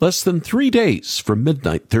Less than 3 days from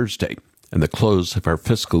midnight Thursday and the close of our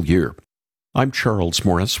fiscal year. I'm Charles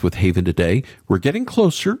Morris with Haven Today. We're getting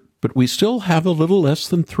closer, but we still have a little less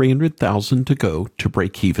than 300,000 to go to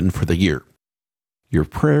break even for the year. Your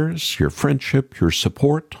prayers, your friendship, your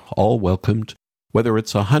support, all welcomed. Whether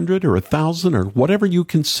it's 100 or 1,000 or whatever you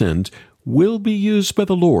can send, will be used by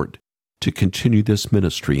the Lord to continue this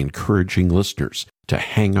ministry, encouraging listeners to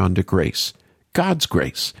hang on to grace, God's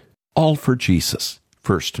grace, all for Jesus,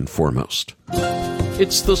 first and foremost.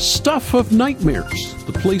 It's the stuff of nightmares.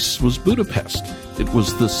 The place was Budapest. It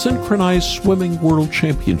was the Synchronized Swimming World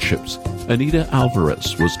Championships. Anita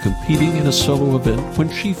Alvarez was competing in a solo event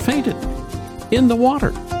when she fainted in the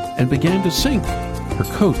water and began to sink.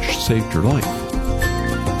 Her coach saved her life.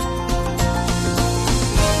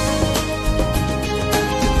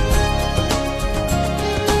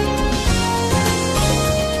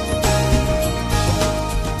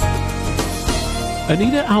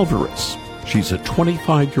 Anita Alvarez. She's a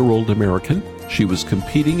 25-year-old American. She was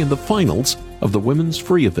competing in the finals of the women's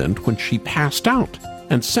free event when she passed out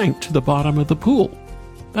and sank to the bottom of the pool.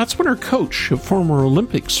 That's when her coach, a former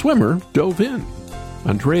Olympic swimmer, dove in.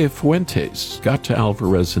 Andrea Fuentes got to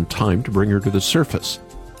Alvarez in time to bring her to the surface.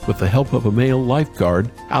 With the help of a male lifeguard,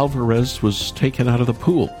 Alvarez was taken out of the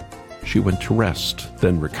pool. She went to rest,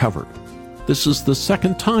 then recovered. This is the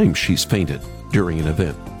second time she's fainted during an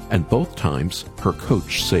event, and both times her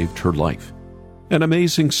coach saved her life. An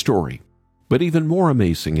amazing story, but even more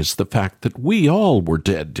amazing is the fact that we all were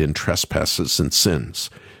dead in trespasses and sins,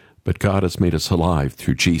 but God has made us alive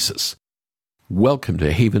through Jesus. Welcome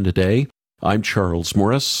to Haven Today. I'm Charles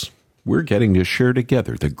Morris. We're getting to share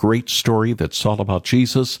together the great story that's all about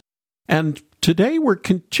Jesus, and today we're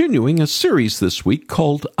continuing a series this week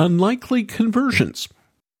called Unlikely Conversions.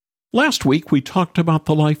 Last week we talked about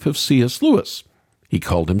the life of C.S. Lewis. He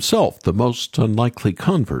called himself the most unlikely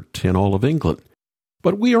convert in all of England.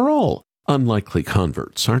 But we are all unlikely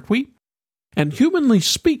converts, aren't we? And humanly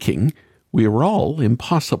speaking, we are all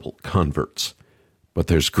impossible converts. But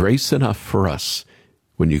there's grace enough for us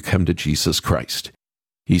when you come to Jesus Christ.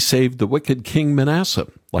 He saved the wicked King Manasseh,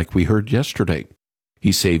 like we heard yesterday.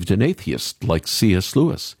 He saved an atheist like C.S.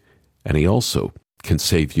 Lewis. And he also can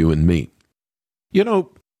save you and me. You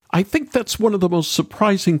know, I think that's one of the most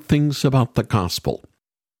surprising things about the gospel.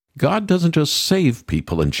 God doesn't just save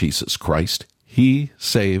people in Jesus Christ. He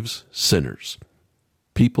saves sinners,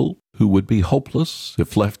 people who would be hopeless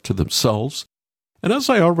if left to themselves. And as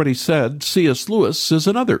I already said, C.S. Lewis is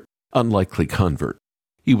another unlikely convert.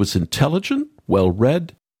 He was intelligent,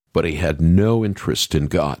 well-read, but he had no interest in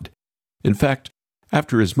God. In fact,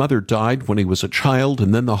 after his mother died when he was a child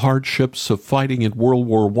and then the hardships of fighting in World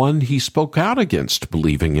War I, he spoke out against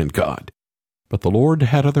believing in God. But the Lord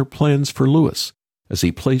had other plans for Lewis as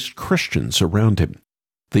he placed Christians around him.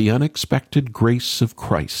 The unexpected grace of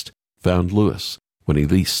Christ found Lewis when he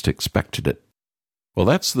least expected it. Well,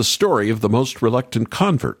 that's the story of the most reluctant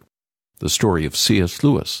convert, the story of C.S.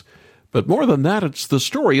 Lewis. But more than that, it's the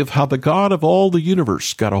story of how the God of all the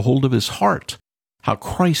universe got a hold of his heart, how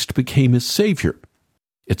Christ became his Savior.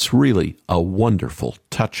 It's really a wonderful,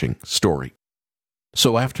 touching story.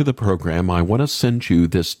 So after the program, I want to send you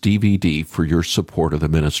this DVD for your support of the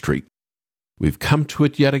ministry. We've come to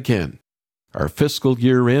it yet again. Our fiscal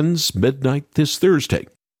year ends midnight this Thursday.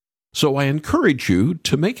 So I encourage you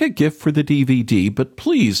to make a gift for the DVD, but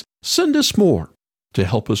please send us more to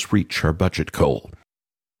help us reach our budget goal.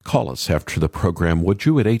 Call us after the program, would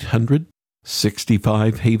you, at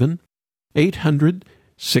 800-65-HAVEN,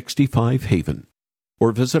 800-65-HAVEN,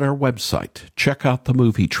 or visit our website, check out the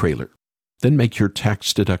movie trailer, then make your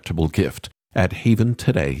tax-deductible gift at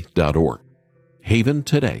haventoday.org,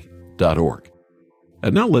 haventoday.org.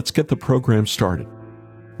 And now let's get the program started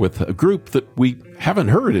with a group that we haven't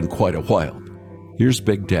heard in quite a while. Here's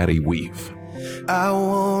Big Daddy Weave. I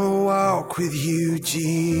want to walk with you,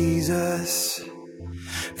 Jesus.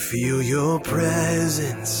 Feel your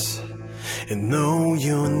presence and know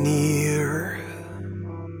you're near.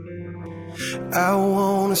 I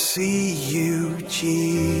want to see you,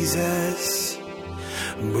 Jesus.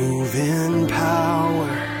 Move in power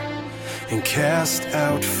and cast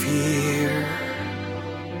out fear.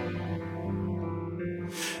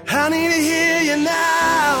 I need to hear you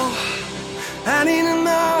now. I need to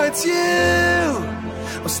know it's you.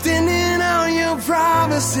 I'm standing on your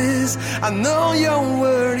promises. I know your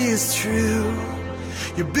word is true.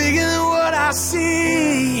 You're bigger than what I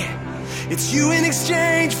see. It's you in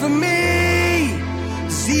exchange for me.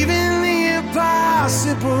 'Cause even the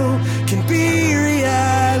impossible can be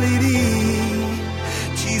reality.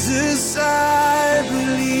 Jesus, I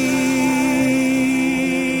believe.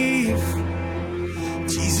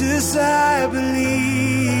 Jesus, Jesus, I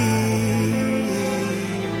believe.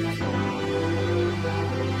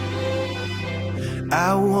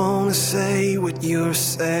 I want to say what you're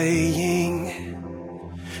saying,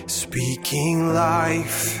 speaking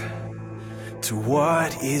life to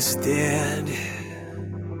what is dead.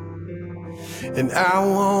 And I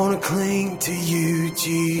want to cling to you,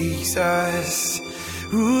 Jesus,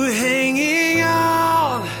 who hanging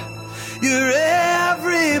on your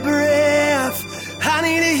every breath. I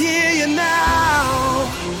need to hear you now.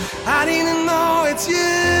 I need to know it's you.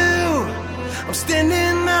 I'm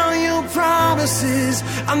standing on your promises.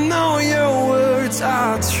 I know your words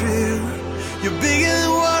are true. You're bigger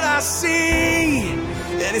than what I see,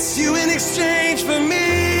 and it's you in exchange for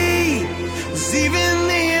me. 'Cause even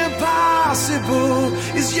the impossible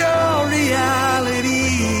is your reality.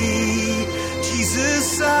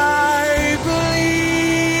 Jesus, I believe.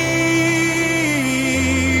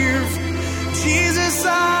 Jesus,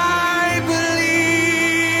 I believe.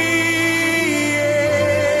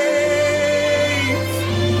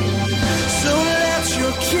 So let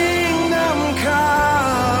your kingdom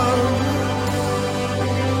come,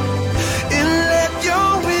 and let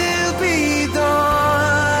your will be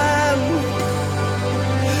done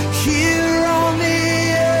here on the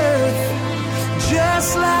earth,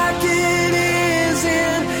 just like it is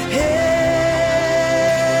in heaven.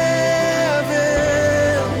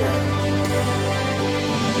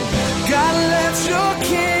 God, let your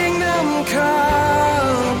kingdom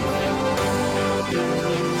come,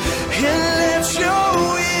 and let your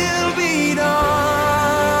will be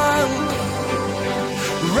done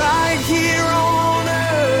right here on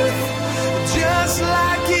earth, just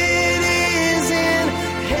like it is in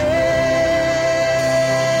heaven.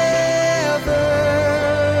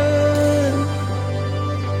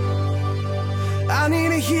 I need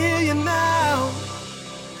to hear you now.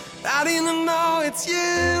 I need to know it's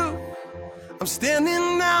you. I'm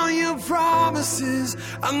standing on your promises.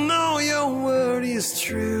 I know your word is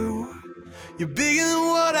true. You're bigger than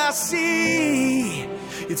what I see.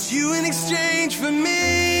 It's you in exchange for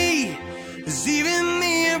me. 'Cause even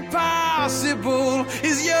the impossible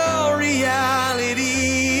is your reality.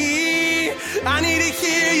 I need to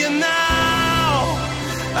hear you now.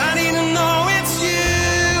 I need to know it's you.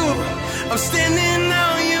 I'm standing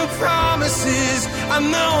on your promises. I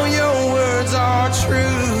know your words are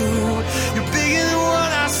true. You're bigger than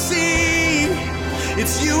what I see.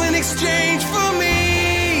 It's you in exchange for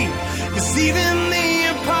me. 'Cause even the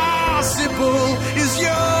impossible is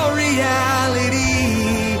your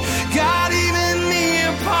reality. God, even the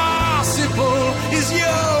impossible is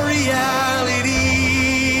your reality.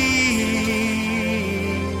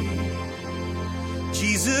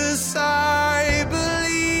 Jesus, I believe.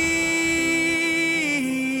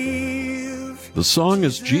 The song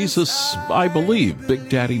is Jesus, I Believe. Big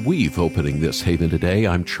Daddy Weave opening this Haven today.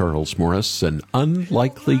 I'm Charles Morris, and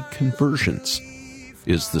Unlikely Conversions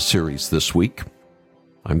is the series this week.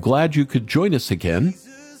 I'm glad you could join us again.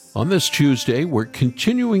 On this Tuesday, we're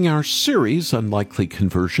continuing our series, Unlikely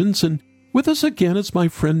Conversions, and with us again is my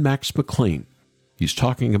friend Max McLean. He's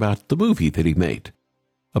talking about the movie that he made,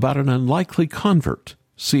 about an unlikely convert,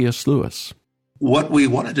 C.S. Lewis. What we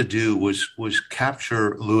wanted to do was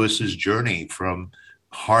capture Lewis's journey from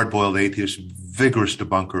hard-boiled atheist, vigorous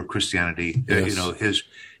debunker of Christianity. Yes.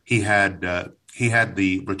 He had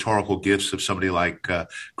the rhetorical gifts of somebody like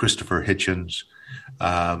Christopher Hitchens,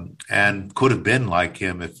 and could have been like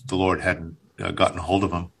him if the Lord hadn't gotten a hold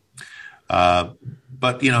of him.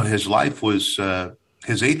 But his life was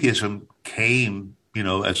his atheism came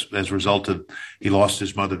as a result of he lost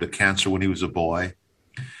his mother to cancer when he was a boy.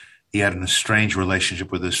 He had an estranged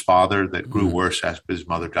relationship with his father that grew worse as his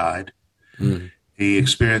mother died. Mm. He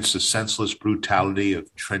experienced the senseless brutality of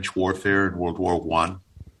trench warfare in World War I.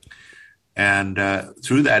 And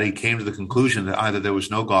through that, he came to the conclusion that either there was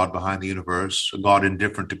no God behind the universe, a God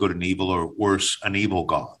indifferent to good and evil, or worse, an evil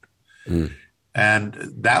God. Mm. And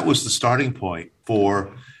that was the starting point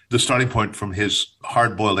from his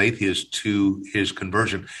hard-boiled atheist to his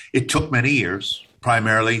conversion. It took many years,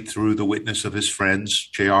 primarily through the witness of his friends.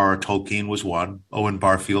 J.R.R. Tolkien was one. Owen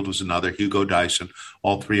Barfield was another. Hugo Dyson.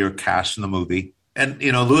 All three are cast in the movie. And,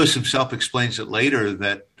 Lewis himself explains it later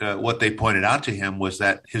that what they pointed out to him was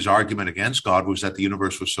that his argument against God was that the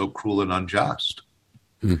universe was so cruel and unjust.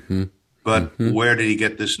 Mm-hmm. But where did he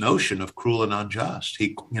get this notion of cruel and unjust?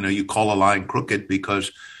 You call a line crooked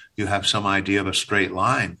because you have some idea of a straight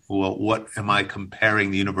line. Well, what am I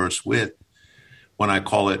comparing the universe with when I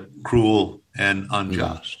call it cruel and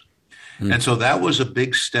unjust? Mm-hmm. And so that was a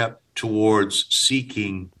big step towards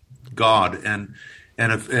seeking God. And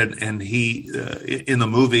he in the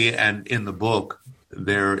movie and in the book,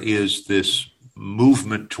 there is this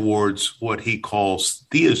movement towards what he calls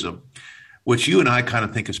theism, which you and I kind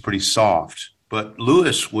of think is pretty soft. But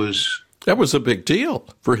Lewis was... That was a big deal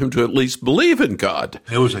for him to at least believe in God.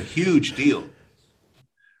 It was a huge deal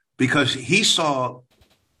because he saw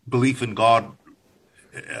belief in God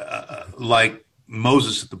like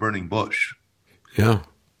Moses at the burning bush. Yeah.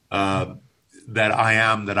 That I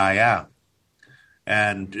am that I am.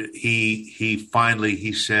 And he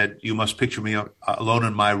finally said, you must picture me alone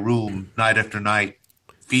in my room night after night,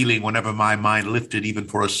 feeling whenever my mind lifted even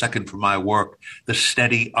for a second from my work, the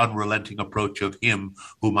steady, unrelenting approach of him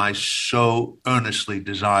whom I so earnestly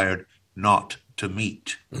desired not to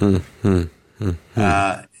meet. Mm-hmm.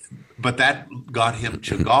 Mm-hmm. But that got him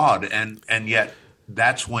to God, and yet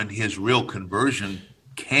that's when his real conversion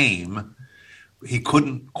came. He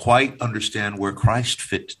couldn't quite understand where Christ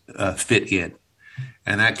fit in.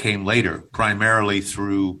 And that came later, primarily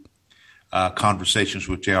through conversations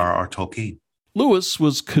with J.R.R. Tolkien. Lewis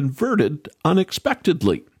was converted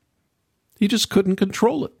unexpectedly. He just couldn't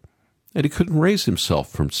control it, and he couldn't raise himself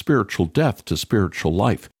from spiritual death to spiritual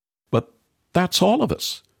life. But that's all of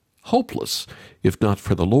us, hopeless, if not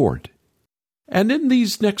for the Lord. And in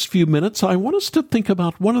these next few minutes, I want us to think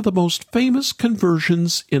about one of the most famous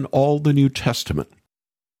conversions in all the New Testament.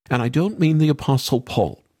 And I don't mean the Apostle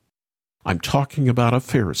Paul. I'm talking about a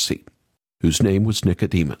Pharisee whose name was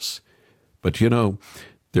Nicodemus. But you know,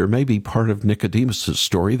 there may be part of Nicodemus's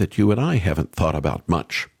story that you and I haven't thought about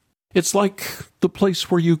much. It's like the place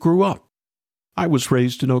where you grew up. I was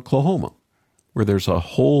raised in Oklahoma, where there's a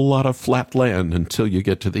whole lot of flat land until you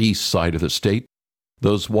get to the east side of the state,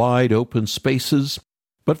 those wide open spaces.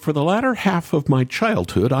 But for the latter half of my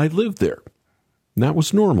childhood, I lived there. And that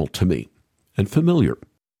was normal to me and familiar.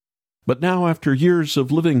 But now, after years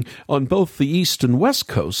of living on both the east and west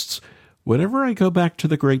coasts, whenever I go back to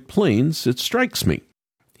the Great Plains, it strikes me.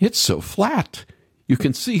 It's so flat. You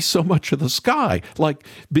can see so much of the sky, like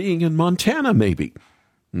being in Montana, maybe.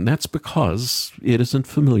 And that's because it isn't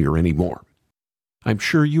familiar anymore. I'm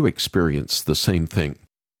sure you experience the same thing.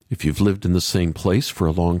 If you've lived in the same place for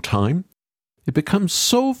a long time, it becomes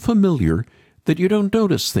so familiar that you don't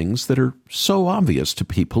notice things that are so obvious to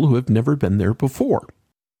people who have never been there before.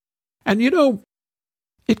 And you know,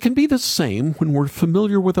 it can be the same when we're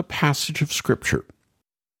familiar with a passage of Scripture.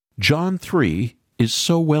 John 3 is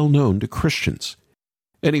so well known to Christians.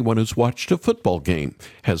 Anyone who's watched a football game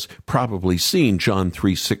has probably seen John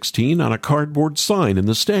 3:16 on a cardboard sign in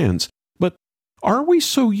the stands. But are we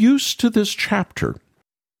so used to this chapter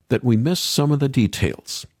that we miss some of the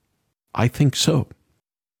details? I think so.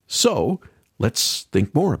 So, let's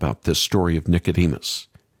think more about this story of Nicodemus,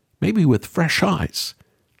 maybe with fresh eyes.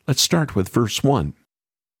 Let's start with verse 1.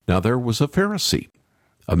 Now there was a Pharisee,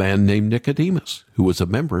 a man named Nicodemus, who was a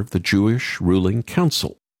member of the Jewish ruling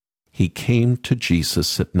council. He came to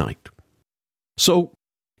Jesus at night. So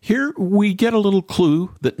here we get a little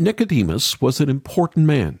clue that Nicodemus was an important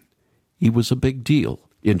man. He was a big deal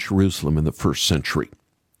in Jerusalem in the first century.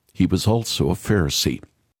 He was also a Pharisee.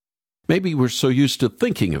 Maybe we're so used to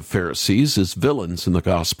thinking of Pharisees as villains in the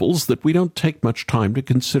Gospels that we don't take much time to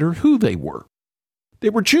consider who they were. They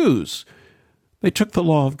were Jews. They took the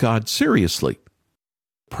law of God seriously.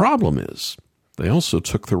 Problem is, they also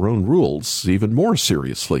took their own rules even more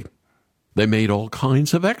seriously. They made all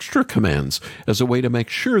kinds of extra commands as a way to make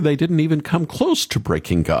sure they didn't even come close to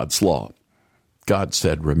breaking God's law. God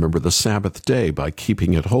said, remember the Sabbath day by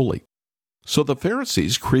keeping it holy. So the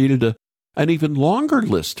Pharisees created an even longer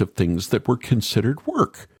list of things that were considered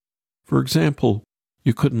work. For example,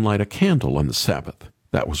 you couldn't light a candle on the Sabbath.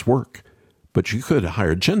 That was work. But you could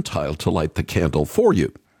hire a Gentile to light the candle for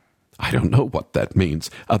you. I don't know what that means,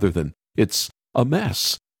 other than it's a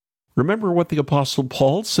mess. Remember what the Apostle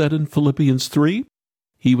Paul said in Philippians 3?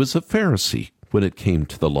 He was a Pharisee when it came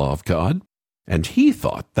to the law of God, and he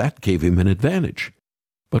thought that gave him an advantage.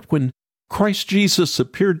 But when Christ Jesus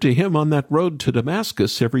appeared to him on that road to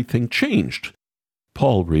Damascus, everything changed.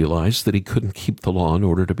 Paul realized that he couldn't keep the law in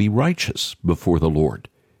order to be righteous before the Lord.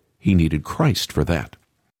 He needed Christ for that.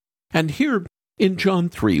 And here in John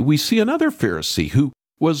 3, we see another Pharisee who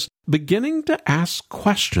was beginning to ask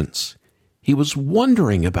questions. He was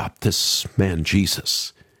wondering about this man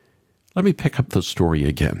Jesus. Let me pick up the story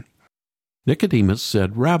again. Nicodemus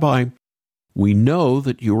said, Rabbi, we know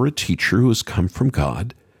that you are a teacher who has come from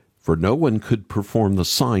God, for no one could perform the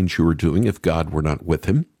signs you are doing if God were not with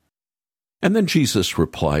him. And then Jesus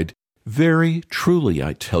replied, very truly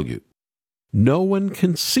I tell you, no one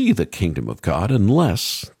can see the kingdom of God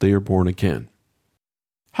unless they are born again.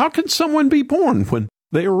 How can someone be born when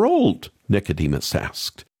they are old? Nicodemus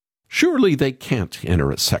asked. Surely they can't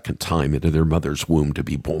enter a second time into their mother's womb to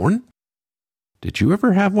be born. Did you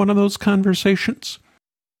ever have one of those conversations?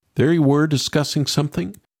 There you were discussing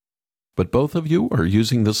something, but both of you are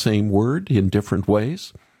using the same word in different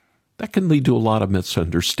ways. That can lead to a lot of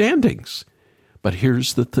misunderstandings. But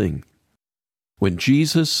here's the thing. When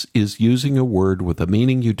Jesus is using a word with a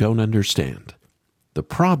meaning you don't understand, the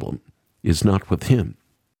problem is not with him.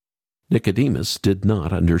 Nicodemus did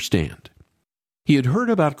not understand. He had heard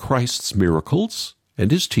about Christ's miracles and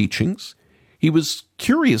his teachings. He was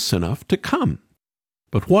curious enough to come.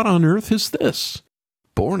 But what on earth is this?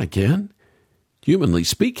 Born again? Humanly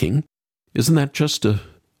speaking, isn't that just a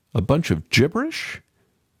bunch of gibberish?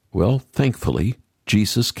 Well, thankfully,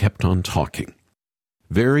 Jesus kept on talking.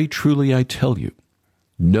 Very truly I tell you,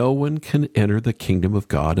 no one can enter the kingdom of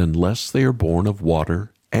God unless they are born of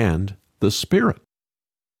water and the Spirit.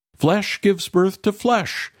 Flesh gives birth to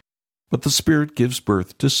flesh, but the Spirit gives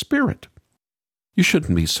birth to spirit. You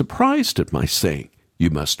shouldn't be surprised at my saying, you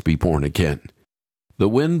must be born again. The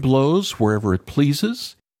wind blows wherever it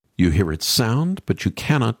pleases. You hear its sound, but you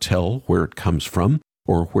cannot tell where it comes from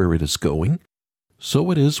or where it is going.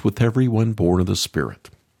 So it is with everyone born of the Spirit.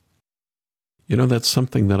 You know, that's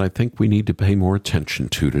something that I think we need to pay more attention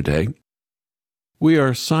to today. We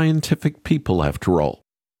are scientific people, after all,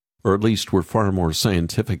 or at least we're far more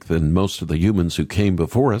scientific than most of the humans who came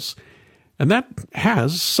before us, and that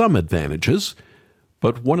has some advantages,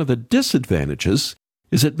 but one of the disadvantages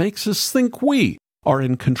is it makes us think we are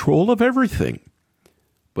in control of everything.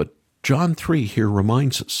 But John 3 here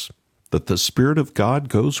reminds us that the Spirit of God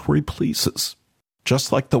goes where he pleases,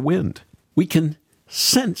 just like the wind. We can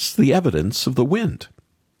sense the evidence of the wind,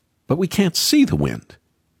 but we can't see the wind.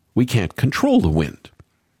 We can't control the wind.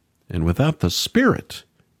 And without the Spirit,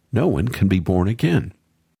 no one can be born again.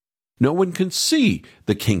 No one can see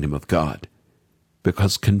the kingdom of God,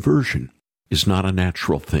 because conversion is not a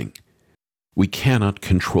natural thing. We cannot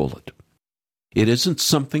control it. It isn't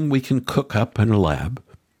something we can cook up in a lab.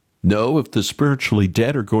 No, if the spiritually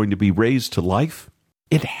dead are going to be raised to life,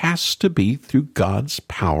 it has to be through God's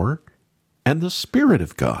power and the Spirit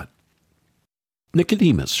of God.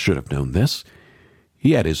 Nicodemus should have known this.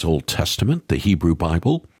 He had his Old Testament, the Hebrew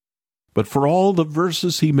Bible, but for all the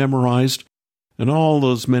verses he memorized and all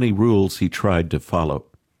those many rules he tried to follow,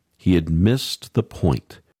 he had missed the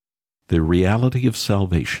point. The reality of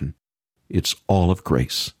salvation, it's all of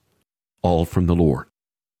grace, all from the Lord.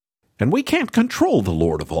 And we can't control the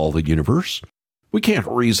Lord of all the universe. We can't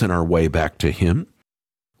reason our way back to him.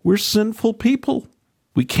 We're sinful people.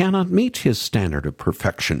 We cannot meet his standard of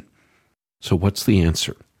perfection. So what's the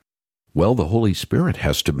answer? Well, the Holy Spirit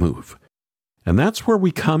has to move. And that's where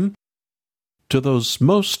we come to those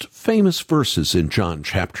most famous verses in John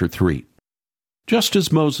chapter 3. Just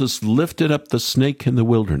as Moses lifted up the snake in the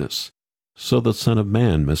wilderness, so the Son of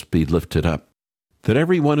Man must be lifted up, that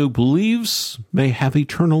everyone who believes may have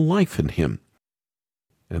eternal life in him.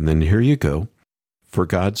 And then here you go. For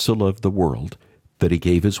God so loved the world that he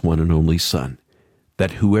gave his one and only Son,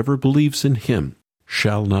 that whoever believes in him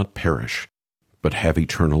shall not perish, but have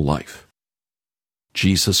eternal life.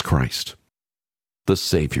 Jesus Christ, the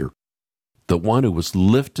Savior, the one who was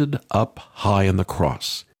lifted up high on the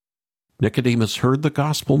cross. Nicodemus heard the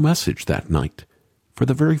gospel message that night for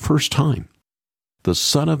the very first time. The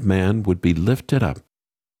Son of Man would be lifted up,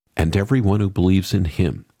 and everyone who believes in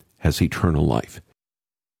him has eternal life.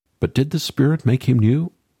 But did the Spirit make him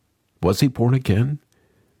new? Was he born again?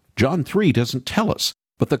 John 3 doesn't tell us,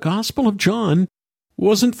 but the Gospel of John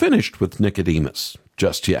wasn't finished with Nicodemus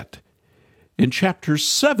just yet. In chapter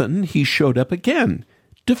 7, he showed up again,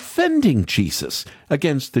 defending Jesus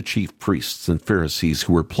against the chief priests and Pharisees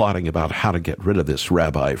who were plotting about how to get rid of this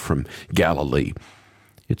rabbi from Galilee.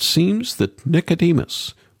 It seems that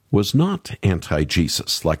Nicodemus was not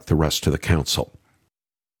anti-Jesus like the rest of the council.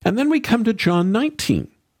 And then we come to John 19.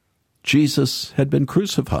 Jesus had been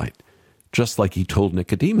crucified, just like he told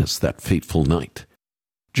Nicodemus that fateful night.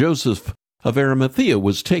 Joseph of Arimathea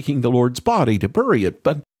was taking the Lord's body to bury it,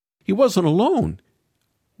 but he wasn't alone.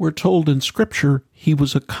 We're told in Scripture he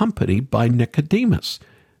was accompanied by Nicodemus,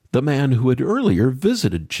 the man who had earlier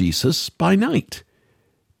visited Jesus by night.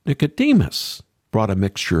 Nicodemus brought a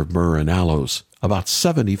mixture of myrrh and aloes, about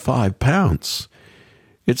 75 pounds.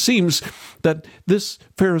 It seems that this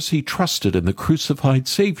Pharisee trusted in the crucified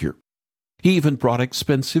Savior. He even brought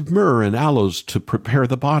expensive myrrh and aloes to prepare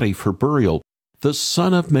the body for burial. The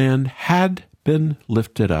Son of Man had been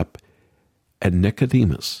lifted up, and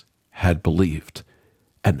Nicodemus had believed,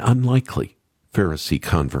 an unlikely Pharisee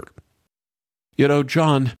convert. You know,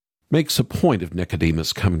 John makes a point of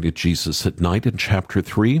Nicodemus coming to Jesus at night in chapter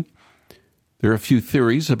 3, There are a few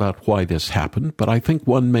theories about why this happened, but I think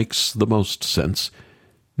one makes the most sense.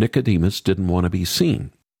 Nicodemus didn't want to be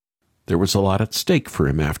seen. There was a lot at stake for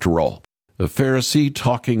him, after all. A Pharisee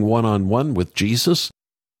talking one-on-one with Jesus?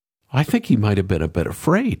 I think he might have been a bit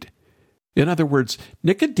afraid. In other words,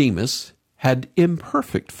 Nicodemus had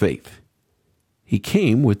imperfect faith. He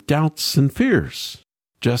came with doubts and fears,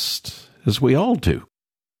 just as we all do.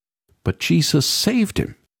 But Jesus saved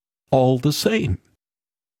him, all the same.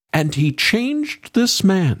 And he changed this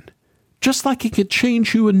man, just like he could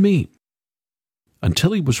change you and me,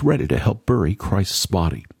 until he was ready to help bury Christ's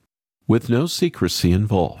body, with no secrecy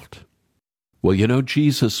involved. Well, you know,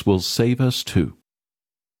 Jesus will save us too.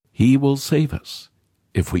 He will save us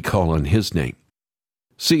if we call on his name.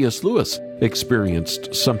 C.S. Lewis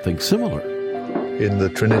experienced something similar. In the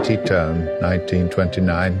Trinity term,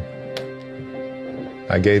 1929,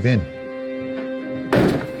 I gave in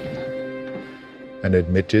and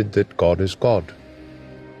admitted that God is God.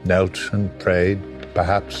 Knelt and prayed,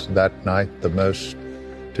 perhaps that night the most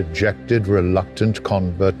dejected, reluctant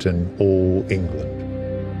convert in all England.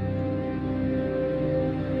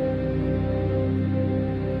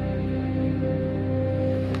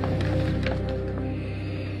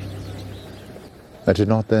 I did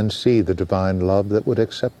not then see the divine love that would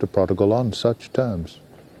accept a prodigal on such terms.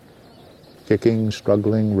 Kicking,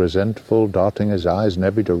 struggling, resentful, darting his eyes in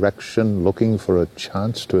every direction, looking for a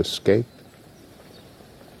chance to escape.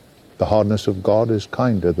 The hardness of God is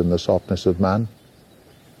kinder than the softness of man.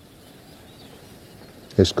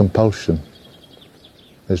 His compulsion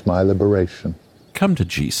is my liberation. Come to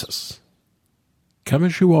Jesus. Come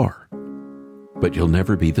as you are, but you'll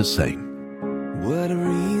never be the same. What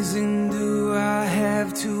reason do I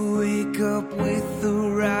have to wake up with the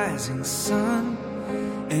rising sun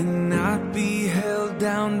and not be held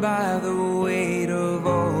down by the weight of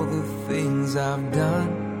all the things I've done?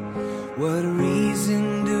 What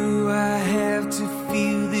reason do I have to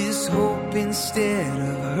feel this hope instead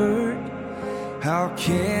of hurt? How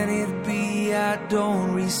can it be I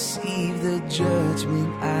don't receive the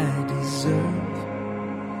judgment I deserve?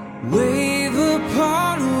 Wave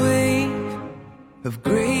upon wave of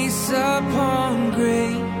grace upon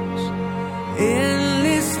grace,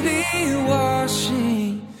 endlessly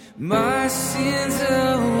washing my sins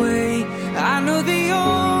away. I know the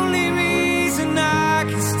only reason I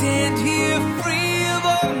can stand here free of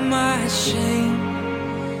all my shame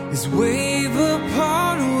is wave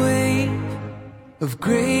upon wave of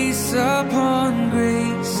grace upon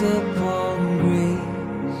grace upon grace.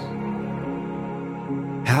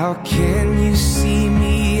 How can you see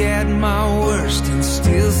me at my worst and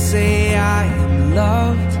still say I am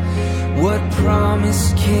loved? What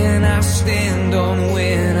promise can I stand on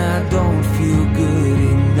when I don't feel good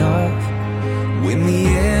enough? When the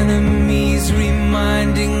enemy's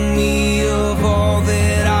reminding me of all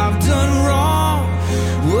that I've done wrong,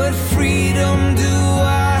 what freedom do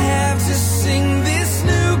I have to sing this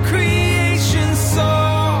new creation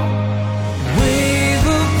song? Wave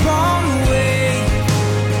upon wave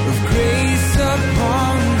of grace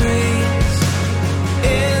upon grace,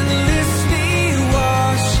 endlessly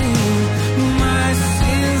washing my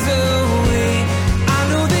sins away. I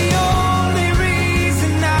know the only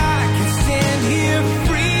reason I can stand here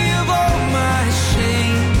free of all my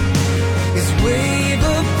shame is wave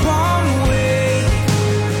upon wave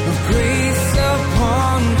of grace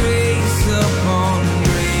upon grace upon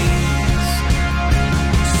grace.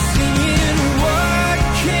 Singing, what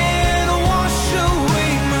can wash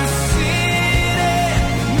away my sin and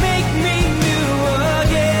make me new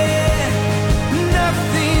again?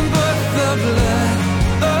 Nothing but the blood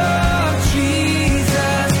of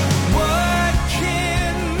Jesus. What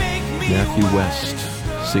can make me Matthew West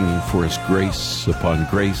singing for us Grace Upon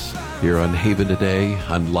Grace here on Haven Today,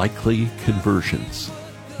 Unlikely Conversions.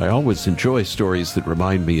 I always enjoy stories that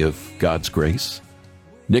remind me of God's grace.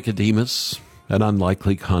 Nicodemus, an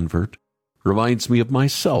unlikely convert, reminds me of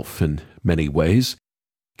myself in many ways.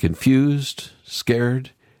 Confused,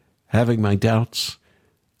 scared, having my doubts.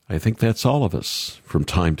 I think that's all of us from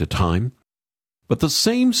time to time. But the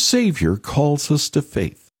same Savior calls us to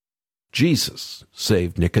faith. Jesus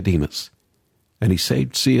saved Nicodemus, and he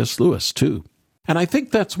saved C.S. Lewis too. And I think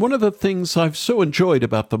that's one of the things I've so enjoyed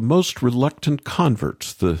about The Most Reluctant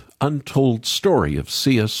Convert, the untold story of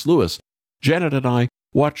C.S. Lewis. Janet and I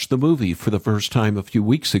watched the movie for the first time a few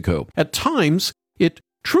weeks ago. At times, it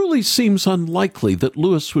truly seems unlikely that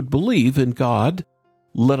Lewis would believe in God,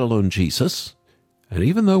 let alone Jesus. And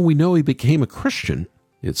even though we know he became a Christian,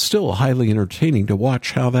 it's still highly entertaining to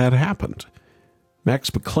watch how that happened.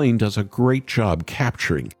 Max McLean does a great job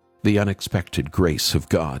capturing the unexpected grace of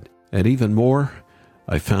God. And even more,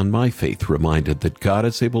 I found my faith reminded that God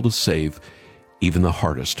is able to save even the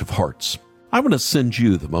hardest of hearts. I want to send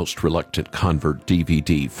you the Most Reluctant Convert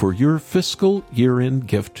DVD for your fiscal year-end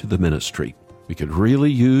gift to the ministry. We could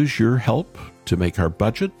really use your help to make our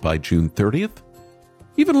budget by June 30th.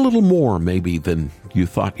 Even a little more, maybe, than you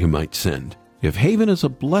thought you might send. If Haven is a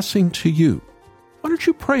blessing to you, why don't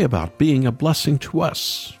you pray about being a blessing to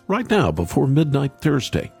us right now before midnight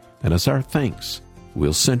Thursday? And as our thanks,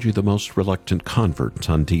 we'll send you the Most Reluctant Convert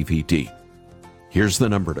on DVD. Here's the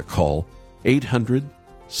number to call,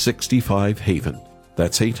 800-65-HAVEN.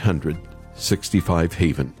 That's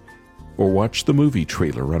 800-65-HAVEN. Or watch the movie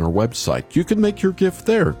trailer on our website. You can make your gift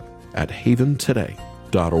there at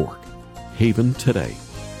haventoday.org.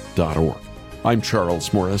 haventoday.org. I'm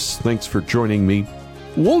Charles Morris. Thanks for joining me.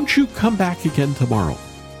 Won't you come back again tomorrow,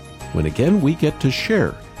 when again we get to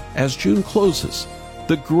share, as June closes,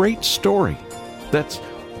 the great story that's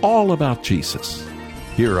all about Jesus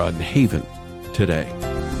here on Haven Today.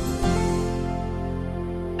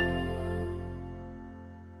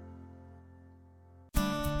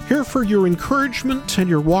 Here for your encouragement and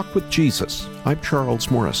your walk with Jesus. I'm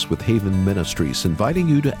Charles Morris with Haven Ministries, inviting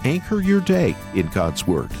you to anchor your day in God's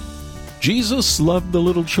Word. Jesus loved the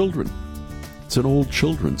little children. It's an old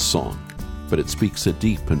children's song, but it speaks a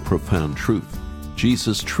deep and profound truth.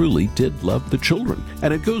 Jesus truly did love the children,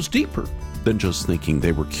 and it goes deeper than just thinking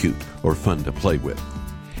they were cute or fun to play with.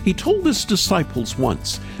 He told his disciples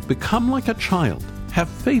once, "Become like a child, have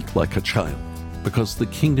faith like a child, because the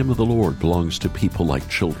kingdom of the Lord belongs to people like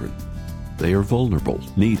children." They are vulnerable,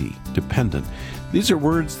 needy, dependent. These are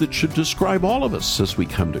words that should describe all of us as we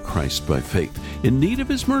come to Christ by faith, in need of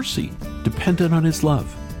His mercy, dependent on His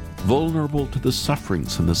love, vulnerable to the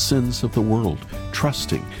sufferings and the sins of the world,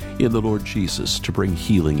 trusting in the Lord Jesus to bring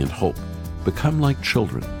healing and hope. Become like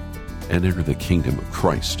children and enter the kingdom of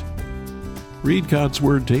Christ. Read God's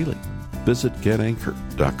Word daily. Visit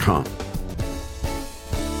getanchor.com.